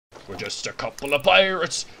We're just a couple of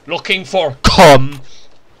pirates looking for cum.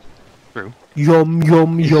 True. Yum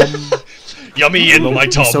yum yum. Yummy in my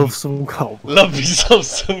tum. Yourself some cum. Love yourself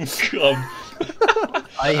some cum.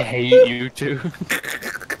 I hate you two.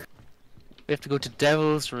 We have to go to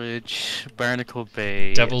Devil's Ridge, Barnacle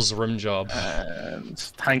Bay. Devil's rim job. And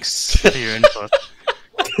thanks for your input.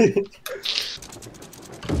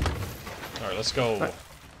 Alright, let's go.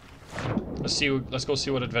 Let's go see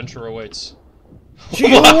what adventure awaits.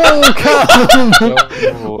 My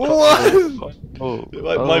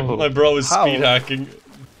bro is How? speed hacking.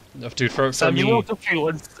 Dude, for Sam, you me, walked up to me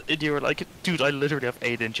once and you were like, dude, I literally have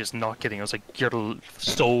 8 inches, not kidding. I was like, you're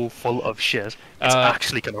so full of shit. It's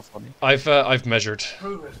actually kind of funny. I've measured.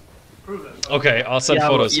 Prove it. Prove it. Okay, I'll send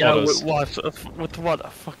photos. Yeah, photos. with what? A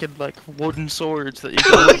fucking, like, wooden swords that you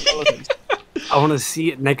got. I want to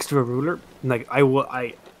see it next to a ruler. Like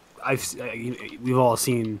we've all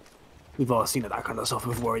seen that kind of stuff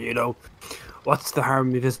before, you know. What's the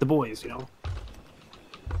harm if it's the boys, you know?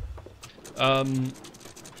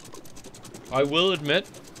 I will admit,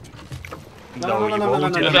 No, you no,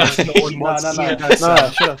 won't. no, No one wants to see that. No,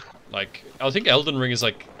 shut up. like, I think Elden Ring is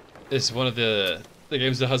one of the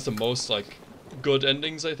games that has the most like good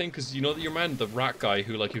endings. I think, because you know that your man, the rat guy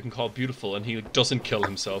who like you can call beautiful, and he doesn't kill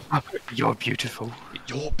himself. You're beautiful.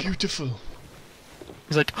 You're beautiful.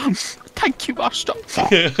 He's like, thank you, Master.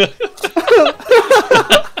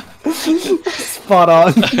 Spot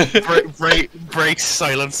on. Breaks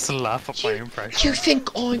silence to laugh at my impression. You think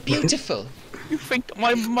I'm beautiful? You think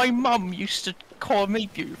my mum used to call me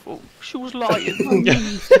beautiful? She was lying.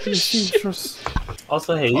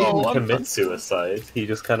 Also, hey, he Oh, didn't I'm commit suicide. He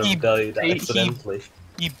just kind of He- died he- accidentally.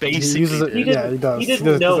 He He basically uses it. did. Yeah, he does. he He didn't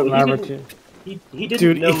does know- it he elaborately. He didn't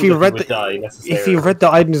Dude, know if you that read he would the- die necessarily. If you read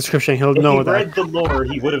the item description, he'll If know he that. read the lore,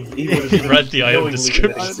 he would have. Read the item knowingly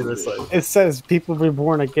description. committed suicide. It says people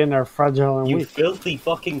reborn again are fragile and You weak. filthy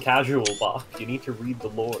fucking casual bot. You need to read the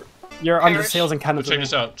lore. You're under Perish. sales and cannabis. Check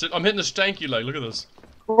this out. I'm hitting the stanky leg. Look at this.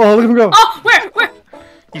 Oh, look at him go! Oh, where?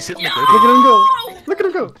 He's hitting the Look good. at him go! Look at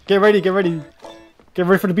him go! Get ready, get ready. Get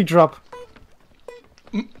ready for the beat drop.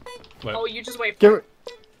 Wait. Oh, you just wait. Get re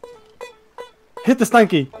Hit the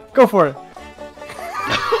stanky. Go for it.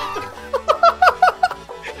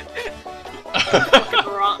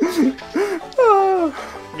 Fucking rot.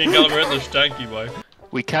 Me and Callum are hitting the stanky boy.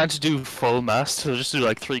 We can't do full mast, so just do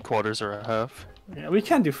like 3/4 or a half. Yeah, we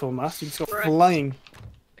can do full mass. You just go Right. flying.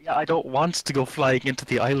 Yeah, I don't want to go flying into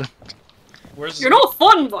the island. Where's You're no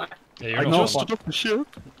fun, boy. Yeah, I you're know. not. just stood up the ship.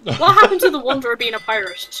 What happened to the wonder of being a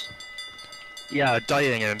pirate? Yeah,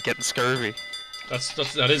 dying and getting scurvy.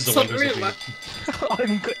 That is the So wonders of rude, being. man.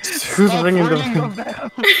 I'm good. Who's ringing the...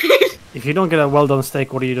 bell? If you don't get a well done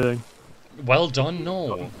steak, what are you doing? Well done.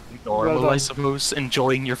 No. Normal, done. I suppose.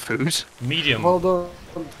 Enjoying your food. Medium. done.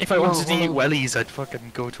 If I wanted to eat wellies, I'd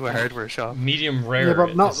fucking go to a hardware shop. Medium rare. Yeah,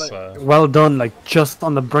 but not is, like, well done, like just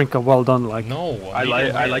on the brink of well done, like. no. I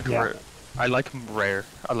medium like rare. rare. I like 'em rare.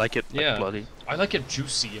 I like it like Yeah. bloody. I like it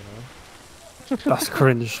juicy. You know. That's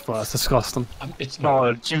cringe, but it's disgusting. It's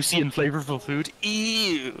Oh, not. juicy and flavorful food.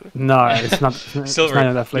 Ew. No, it's not. It's Silver.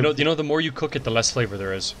 not that flavor. You know, the more you cook it, the less flavor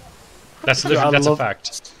there is. That's I literally that's a love-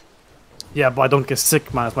 fact. Yeah, but I don't get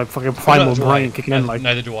sick, man. It's my fucking primal Neither do brain I. kicking in, like.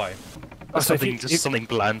 Neither do I. So if you- Just something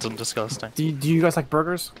bland and disgusting. do you guys like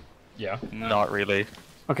burgers? Yeah. Not really.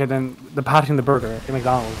 Okay, then the patty in the burger in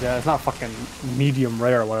McDonald's, yeah, it's not fucking medium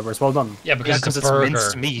rare or whatever. It's well done. Yeah, Yeah, because because it's it's a burger.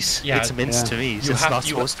 minced meat. Yeah, It's minced yeah. meat. You It's have- not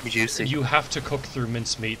you- supposed to be juicy. You have to cook through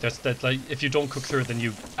mincemeat. That like if you don't cook through it, then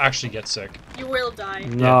you actually get sick. You will die.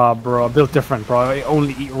 Nah, bro, built different, bro. I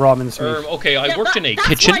only eat raw mincemeat. Okay, I Yeah, worked in a that's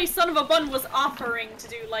kitchen. why Son of a Bun was offering to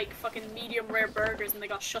do like fucking medium rare burgers and they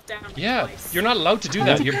got shut down. Yeah, twice. you're not allowed to do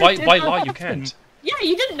that. You're by law you can't. Yeah,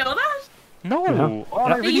 you didn't know that? No. Yeah. Oh, I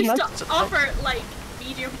They They really used like to offer like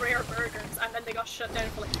medium rare burgers and then they got shut down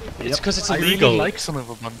for like 2 weeks. It's because it's I illegal. really like some of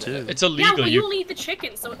them too. It's Yeah, illegal. well, You you only eat the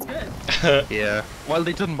chicken, so it's good. Yeah. Well,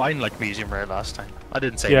 they didn't mind like medium rare last time. I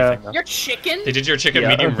didn't say Yeah. anything though. Your chicken? they did your chicken Yeah.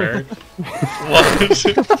 medium rare. What?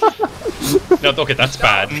 No, okay, that's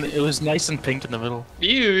bad. It was nice and pink in the middle.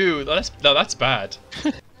 Ew, that's bad.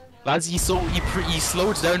 Lads, you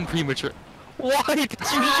slowed down premature. Why did you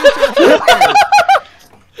shoot your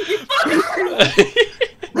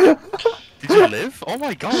Did you live? Oh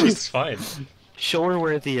my god. She's fine. Show her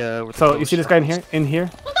where the So you see this guy in here? In here?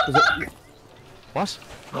 What?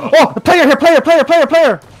 Oh, player here!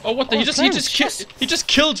 Player! Oh, what the? He just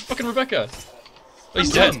killed fucking Rebecca. Oh, he's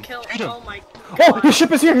I'm dead. going to kill- Shoot him. Oh my Oh, god. his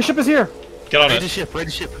ship is here! His ship is here! Get on Raid the it. ship, raid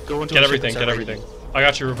the ship. Go into Get a everything. ship Get and start everything. I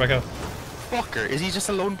got you, Rebecca. raiding. Fucker, is he just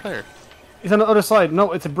a lone player? He's on the other side.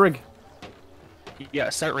 No, it's a brig. Yeah,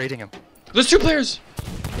 start raiding him. There's 2 players.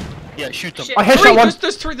 Yeah, shoot them. Shit. I headshot Three! one.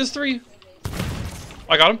 There's three.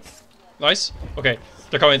 I got him. Nice. Okay.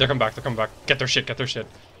 They're coming back. Get their shit.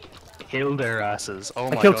 Kill their asses. Oh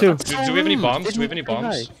my killed god. two. that's Do we have any rude. bombs? Do we have Didn't any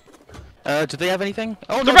bombs? die. Do they have anything?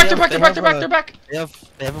 Oh, They're no, back, they're back. They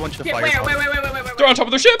have a bunch of Yeah, fire. where? They're on top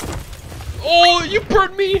of their ship! Oh, you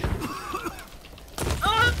burned me!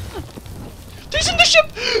 Ah! He's in the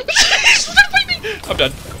ship! He's fighting me! I'm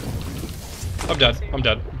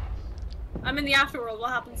dead. I'm in the afterworld. What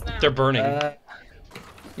happens now? They're burning.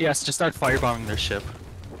 Yes, just start firebombing their ship.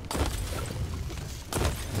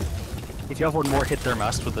 If you have one more, hit their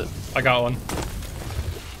mast with it. I got one.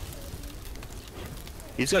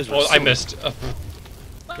 These guys were Oh, I so- missed.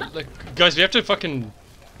 Like, guys, we have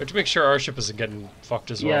to make sure our ship isn't getting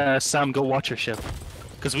fucked as well. Yeah, Sam, go watch your ship.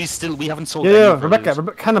 Because we haven't sold Yeah, any yeah, of our Rebecca,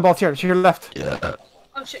 loot. cannonballs here. To your left. Yeah.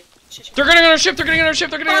 Oh shit. They're getting on our ship! They're getting on our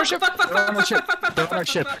ship! Fuck, fuck, fuck, They're on our fuck, ship. fuck, fuck, They're fuck, on our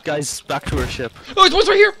fuck, ship. fuck. Guys, back to our ship. Oh, it's one's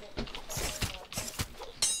right here!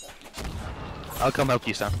 I'll come help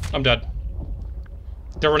you, Sam. I'm dead.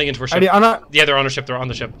 They're running into our ship. Alrighty, I'm not. Yeah, they're on our ship. They're on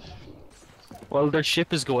the ship. Well, their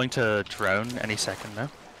ship is going to drown any second now.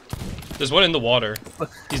 There's one in the water.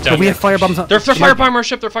 He's So down. we have firebombs. They're firebombing our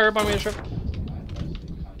ship. They're firebombing our ship.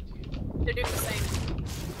 They're doing the same.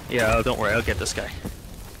 Yeah, don't worry, I'll get this guy.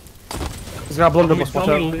 He's got a blood double. Watch He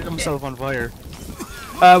out. lit himself on fire.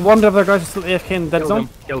 One of the other guys is still AFK in the dead zone.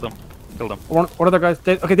 Killed him. One other guys.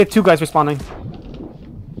 Okay, they have two guys respawning.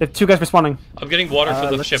 They have two guys respawning. I'm getting water for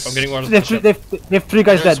the let's- ship. I'm getting water for They the have, three, ship. they have three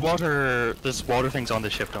guys There's dead. water things on the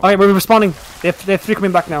ship. Don't Alright, we're respawning. They have three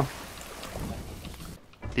coming back now.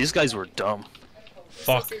 These guys were dumb.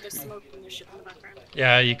 Fuck. See, there's smoke in the ship in the background.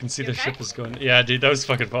 Yeah, you can see the okay? ship is going. Yeah, dude, that was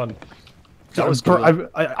fucking fun. That was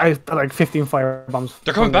I had like 15 fire bombs.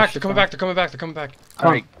 They're coming back. They're coming back. They're coming back. They're coming back.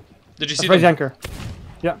 Alright, Did you see Raise the them? anchor.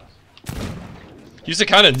 Yeah, Use the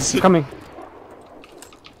cannons. coming.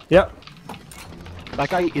 Yeah. that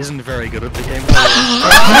guy isn't very good at the game.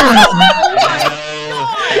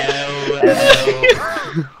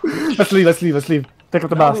 Let's leave. Take up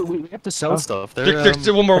the blast. We have to sell stuff.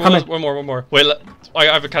 One more. Wait, I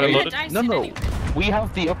have a cannon Yeah, loaded. dice No, in no, anyway. we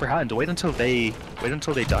have the upper hand. Wait until they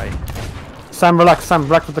die. Sam, relax. Sam,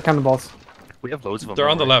 relax with the cannonballs. We have loads of them. They're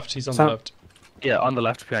on the don't worry. left. He's on the Sam- left. Yeah, on the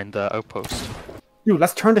left behind the outpost. Dude,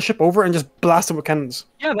 let's turn the ship over and just blast them with cannons.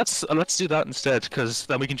 Yeah, let's do that instead, because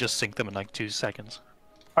then we can just sink them in like 2 seconds.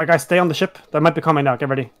 Alright, guys, stay on the ship. They might be coming now. Get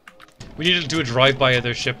ready. We need to do a drive-by of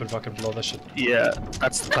their ship and fucking blow that shit. Yeah,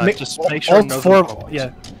 that's the plan. Make- Just make sure all no four.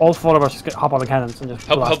 Yeah, all four of us just hop on the cannons and just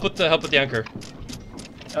blast. Help with the anchor.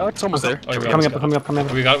 Oh, it's almost there. Oh, Coming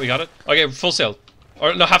up. We got it. Okay, full sail.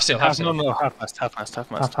 Or no, half sail. Half sail. No, half mast. Half mast.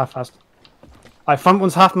 Alright, front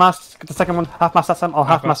one's half mast. Get the second one. Half mast that time. I'll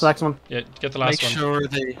half mast the next one. Yeah, get the last Make one. sure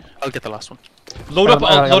I'll get the last one. Load up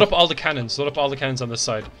alright. all the cannons. Load up all the cannons on this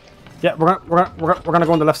side. Yeah, we're gonna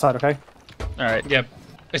go on the left side. Okay. All right, Yeah,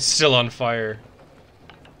 it's still on fire.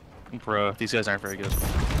 bro. These guys aren't very good.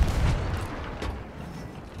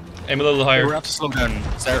 Aim a little We're higher. gonna have to slow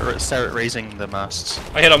down. Start raising the masts.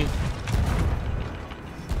 I hit him.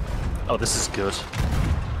 Oh, this is good.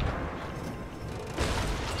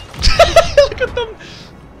 Look at them.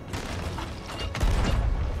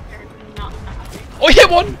 They're not happy. Oh, I hit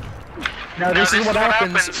one. Now this is what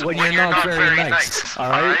happens when you're not very nice. All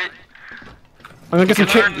right. I'm gonna get some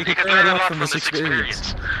change. You can learn a lot from this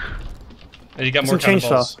experience. And you got Some more change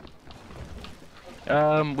cannonballs.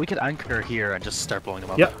 sauce. We could anchor here and just start blowing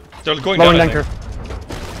them up. Yep. They're going Lowering down. the I anchor.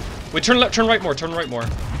 think. Wait, turn right more. Turn right more.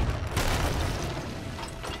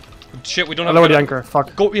 Shit, we don't have. Lower the enough- anchor.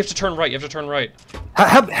 Fuck. Go. You have to turn right. You have to turn right.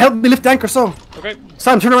 Help me lift the anchor, so. Okay.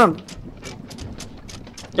 Sam, turn around.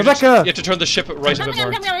 You Rebecca, have to turn the ship right a bit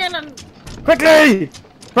more. quickly!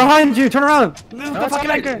 Behind you, turn around. Lift the fucking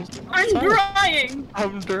anchor. I'm trying!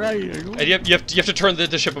 I'm trying. And you have to turn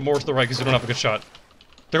the ship more to the right because you don't have a good shot.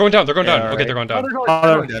 They're going down. They're going down. Okay, they're going down.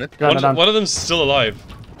 Oh, they're going down. One of them's still alive.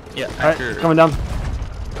 Yeah, Alright, anchor. coming down.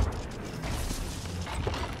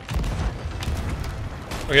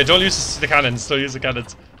 Okay, don't use the cannons. Don't use the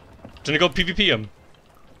cannons. Do you want to go PvP him?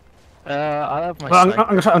 I'll have my Well, I'm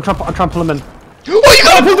sniper. trying to pull him in. Oh, you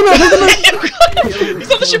got him! Pull him in.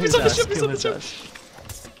 He's on the ship. He's on the ship. He's on the ship.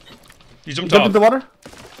 He jumped Jump in the off. water.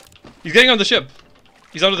 He's getting on the ship.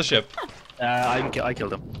 He's under the ship. I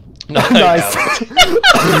killed him. Nice.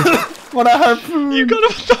 What a harpoon. You got him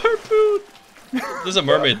with the harpoon. There's a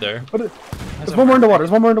mermaid there. There's one more in the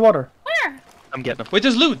water. Where? I'm getting him. Wait,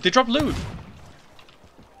 there's loot. They dropped loot.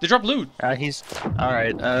 They dropped loot. He's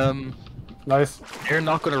alright. Nice. They're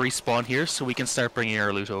not gonna respawn here, so we can start bringing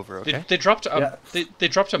our loot over. Okay. They dropped a Yeah. they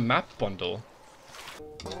dropped a map bundle.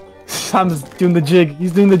 Sam's doing the jig.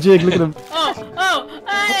 He's doing the jig. Look at him. Oh, go!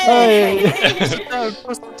 Hey!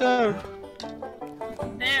 Bust it down.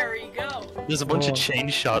 There we go. There's a bunch of chain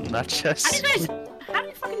shot in that chest. How do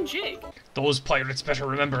you fucking jig? Those pirates better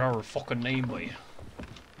remember our fucking name, boy.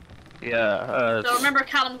 Yeah, So remember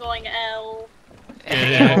Callum going L.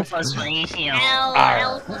 Yeah.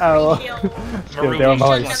 L. Ow. Maroon they're plus-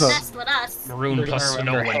 all Shouldn't have so- messed with us. Maroon They're plus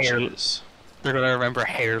gonna no remember hair. inches. They're gonna remember Yeah,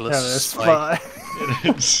 hairless that's Spike.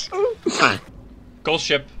 fine. Ghost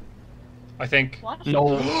ship, I think. What?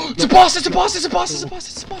 No. It's a boss! It's a boss! It's a boss! It's a boss!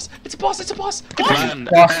 It's a boss! It's a boss! It's a boss! Man,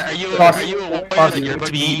 Boss, are you boss, aware boss. that you're going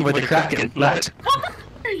to be eaten with the Kraken, lad?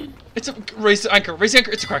 It's a raise the anchor! Raise the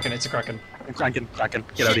anchor! It's a kraken! It's a kraken! Kraken,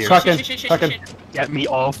 get out of here. Kraken, Shit. Kraken. Get me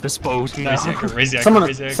off this boat now. Raise the anchor! Raise the anchor! Someone,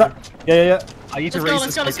 Raise the anchor! yeah. I need to Let's go, raise let's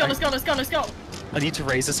this go, let's guy's go, let's anchor. go, let's go, let's go. I need to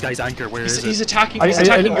raise this guy's anchor. Where is He's it? attacking! I He's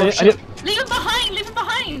attacking your ship! Leave him behind, leave him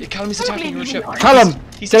behind! Callum, he's attacking your ship! Callum,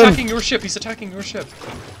 He's get him. attacking your ship! He's attacking your ship!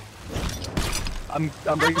 I'm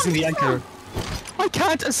raising the anchor. I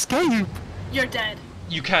can't escape. You're dead.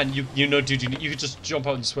 You can, you know, dude, you could just jump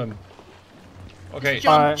out and swim. Okay.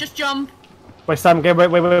 Jump, just jump. Wait, Sam,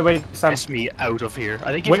 wait, Sam. Get me out of here.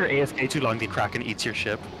 I think if Wait. you're AFK too long, the Kraken eats your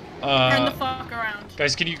ship. Turn the fuck around.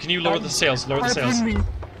 Guys, can you lower the sails? Lower the sails.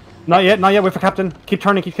 Not yet, wait for Captain. Keep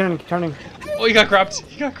turning. Oh, he got grabbed!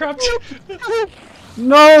 He got grabbed!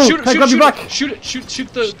 No! Shoot it! Can I Shoot grab you it! back? Shoot it! Shoot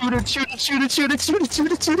the! Shoot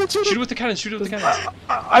it with the cannon! Shoot it with the cannon!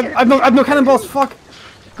 I've no cannonballs, fuck!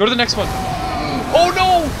 Go to the next one! Oh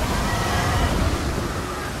no!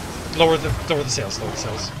 Lower the sails, lower the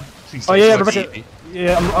sails. Please Oh don't yeah, let Rebecca. me.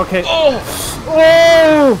 Yeah, okay. Oh!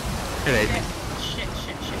 Oh!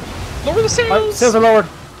 Shit. Lower the sails! Sails are lowered.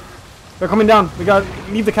 They're coming down. We gotta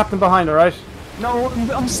leave the captain behind, alright? No,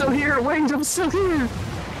 I'm still here. Wait, I'm still here.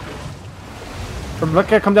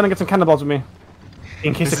 Rebecca, come down and get some cannonballs with me.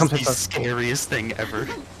 In case This it comes is hit the us. scariest thing ever.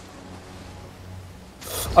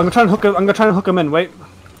 I'm gonna try and hook him in, wait.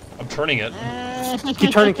 I'm turning it.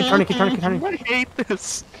 Keep turning. I hate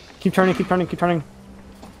this. Keep turning.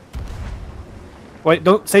 Wait,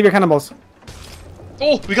 don't save your cannonballs.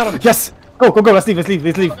 Oh, we got him! Yes! Go, let's leave.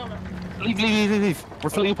 Leave. We're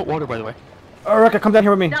filling up with water, by the way. Rebecca, come down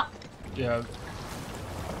here with me. No. Yeah.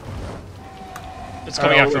 It's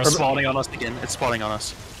coming after It's us. spawning on us again. It's spawning on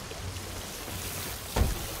us.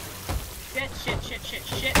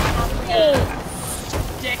 Shit.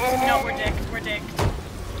 Oh. Dick. No, we're dick.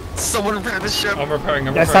 Someone repair the ship. I'm repairing.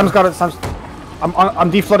 Yeah, Sam's got it.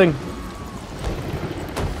 I'm deflooding.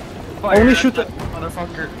 Only shoot the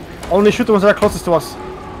motherfucker. ones that are closest to us.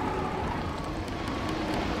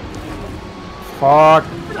 Fuck.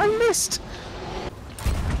 I missed.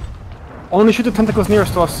 Only shoot the tentacles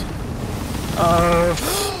nearest to us.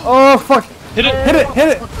 Oh fuck! Hit it! Hit it!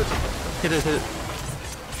 Hit it.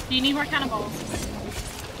 Do you need more cannonballs?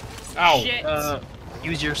 Ow! Shit.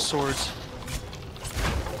 Use your swords.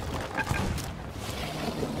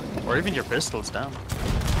 Or even your pistols down.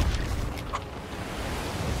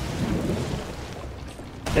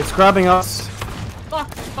 It's grabbing us. Fuck.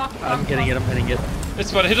 I'm hitting it.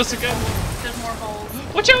 It's about to hit us again. There's more holes.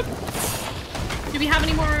 Watch out! Do we have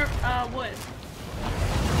any more wood?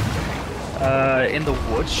 In the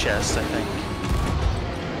wood chest, I think.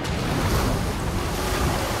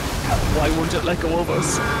 Why won't it let go of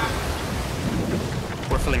us?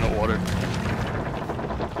 We're filling up water.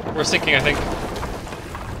 We're sinking, I think.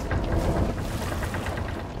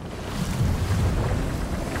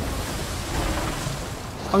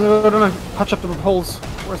 I'm gonna patch up the holes.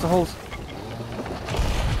 Where's the holes?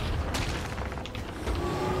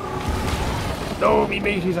 No, me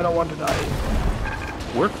mateys, I don't want to die.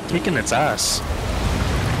 We're kicking its ass.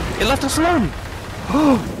 It left us alone!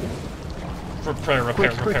 Repair.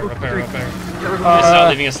 Quick. It's not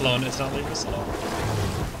leaving us alone. It's not leaving us alone.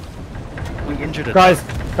 We injured it. Guys,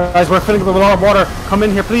 we're filling up with a lot of water. Come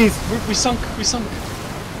in here, please. We sunk.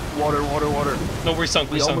 Water. No, we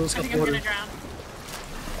sunk. We almost I got think I'm water. gonna drown.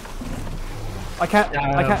 I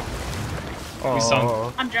can't. We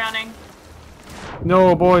sunk. I'm drowning.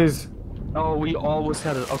 No, boys. Oh, we almost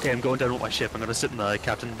had it. Okay, I'm going down with my ship. I'm gonna sit in the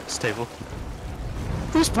captain's table.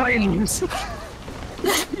 Who's playing music?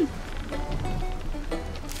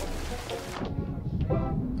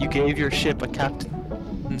 You gave your ship a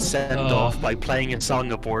captain send-off by playing a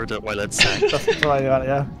song aboard it while it sank. That's why I got it,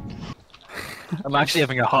 yeah. I'm actually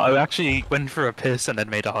having I actually went for a piss and then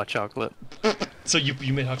made a hot chocolate. So you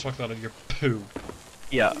made hot chocolate out of your poo.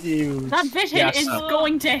 Yeah. That bit Yes. is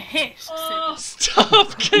going to hit. Stop,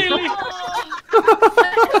 Kaylee!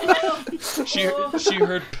 she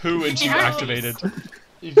heard poo and she activated.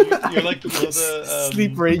 You're like, you know the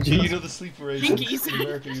Sleep raging. You know the sleep raging Jinkies. in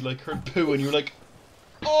America. You like heard poo and you're like,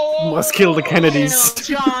 Oh! Must kill the Kennedys.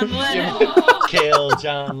 Kill John Lennon. Kill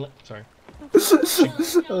John. Sorry.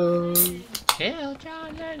 Uh, Kill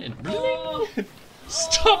John Lennon.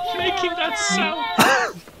 Stop making that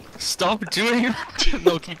sound. Stop doing it!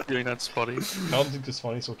 No, keep doing that, Spotty. I don't think it's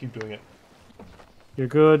funny, so keep doing it. you're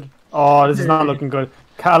good. Oh, this is not looking good.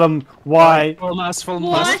 Callum, why? Full mass, full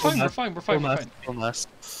What? mass, We're fine. We're fine. We're fine. full mass.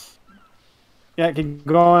 Yeah, keep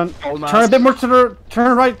going. Full Turn a mass. bit more to the.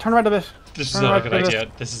 Turn right a bit. This is Turn not a right good to this.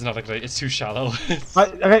 idea. This is not a good idea. It's too shallow.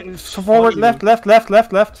 Right, okay, so forward, left.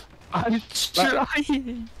 I'm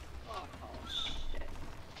trying.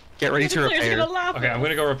 Get ready to Player's repair. gonna laugh Okay, at I'm us.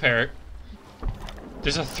 gonna go repair it.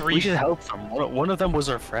 There's a 3. We should help them. One of them was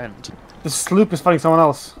our friend. The sloop is fighting someone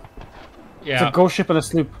else. It's Yeah. a ghost ship and a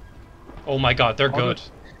sloop. Oh my god, they're good.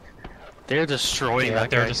 They're destroying Yeah, that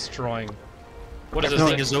they're guy. destroying. What is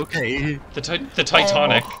Everything this? is okay. The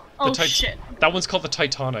Titanic. Oh The shit. That one's called the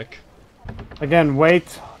Titanic. Again,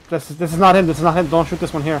 wait. This is not him. This is not him. Don't shoot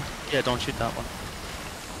this one here. Yeah, don't shoot that one.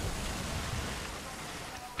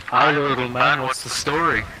 Hi, little man. What's the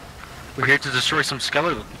story? We're here to destroy some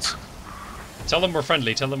skeletons. Tell them we're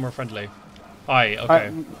friendly. Tell them we're friendly. Aye,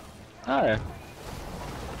 okay. Hi.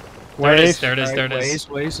 There it is. Wait. There it is. There it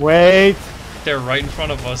is. Wait. They're right in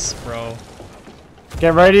front of us, bro.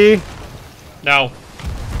 Get ready. Now.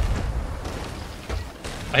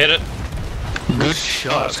 I hit it. Good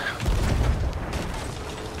shot.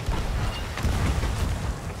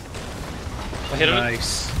 I hit it.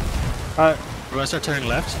 Nice. Uh, We're gonna start turning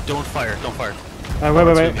left. Don't fire. Don't fire. wait. We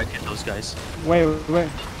might hit those guys. Wait.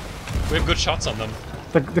 We have good shots on them.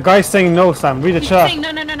 The guy's saying no, Sam. Read the He's chat. saying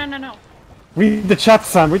no. Read the chat,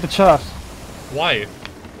 Sam. Read the chat. Why?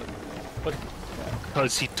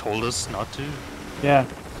 Because he told us not to. Yeah.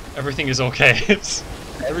 Everything is okay.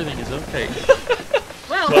 Everything is okay.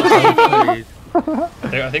 Well,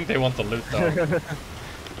 I think they want the loot though.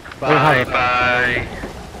 Bye bye.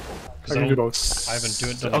 Because I can do both. I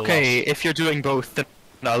haven't done a lot. Okay, if you're doing both, then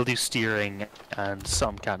I'll do steering and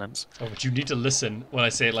some cannons. Oh, but you need to listen when I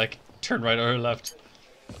say like turn right or left.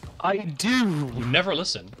 I do. You never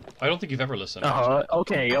listen. I don't think you've ever listened.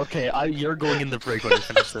 Okay. You're going in the brig when you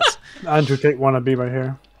finish this. Andrew, take one of B right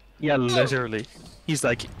here. Yeah, literally. He's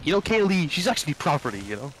like, you know, Kaylee, she's actually property,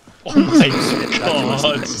 you know? Oh my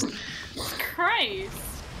god. Christ.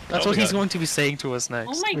 That's Oh what my he's God. going to be saying to us next.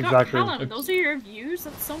 Oh my god, Exactly. Callum, those are your views?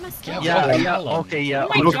 That's so messed up. Yeah, Callum. okay, yeah. Oh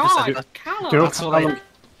my 100%. god, Callum. Do you know That's what I Callum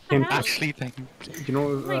came, actually think. you know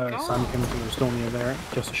my God. Sam came to Estonia there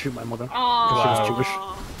just to shoot my mother. Aww. She was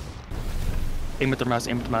Aim at the mast,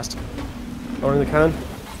 aim at the mast. Or in the cannon.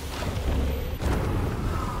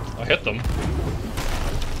 I hit them.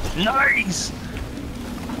 Nice!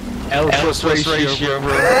 L plus ratio,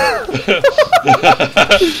 bro.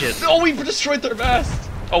 Shit. Oh, we destroyed their mast.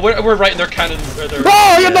 Oh, we're right in their cannons. Or their... Oh,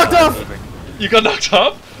 I got knocked off! You got knocked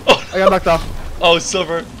off? Oh, I got knocked off. oh,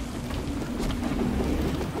 Silver.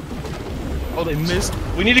 Oh, they missed.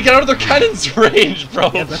 We need to get out of their cannons range,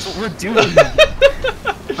 bro. Yeah, that's what we're doing.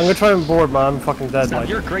 I'm gonna try and board, man. I'm fucking dead. Sam, Like.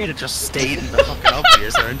 you're great at just staying in the fucking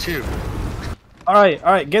obvious, aren't you? Alright,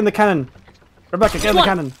 get in the cannon. Rebecca, get in the What?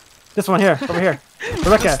 cannon. This one here, over here.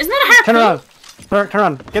 Rebecca, Isn't that a harpoon? turn around. Turn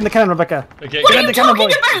around. Get in the cannon, Rebecca. Okay, What Get are in you the cannon, talking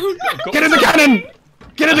boy. about? go- Get in the cannon!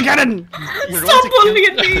 Get in the cannon! You're Stop going looking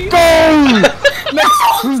at me! Go! Next!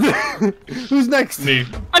 Who's next? Me.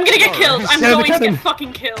 I'm gonna get killed. I'm Get in the going to cannon. get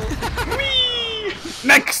fucking killed.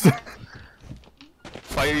 Next!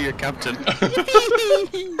 Fire your captain. That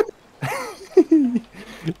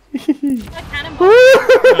cannonball.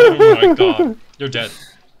 Oh my god. You're dead.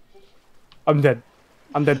 I'm dead.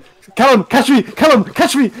 Callum, catch me!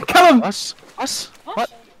 Callum! Us?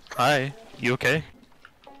 What? Hi. You okay?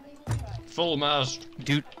 Full mast.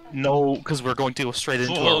 Dude, no, because we're going to go straight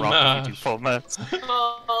into Full a rock if you do mast. full mast.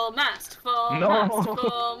 Full mast. Full No. mast.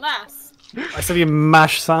 Full mast. I said you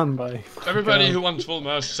mash Sam by. Everybody who wants full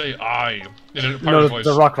mast, say aye. In a No, pirate voice.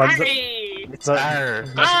 the rock lad. Aye. It's a, Arr.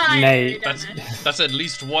 Aye, Nay. That's Dennis. that's at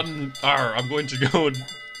least one R. I'm going to go and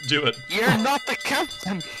do it. You're not the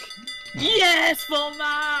captain! Yes, full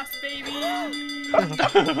mast, baby.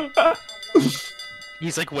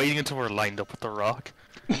 He's like waiting until we're lined up with the rock.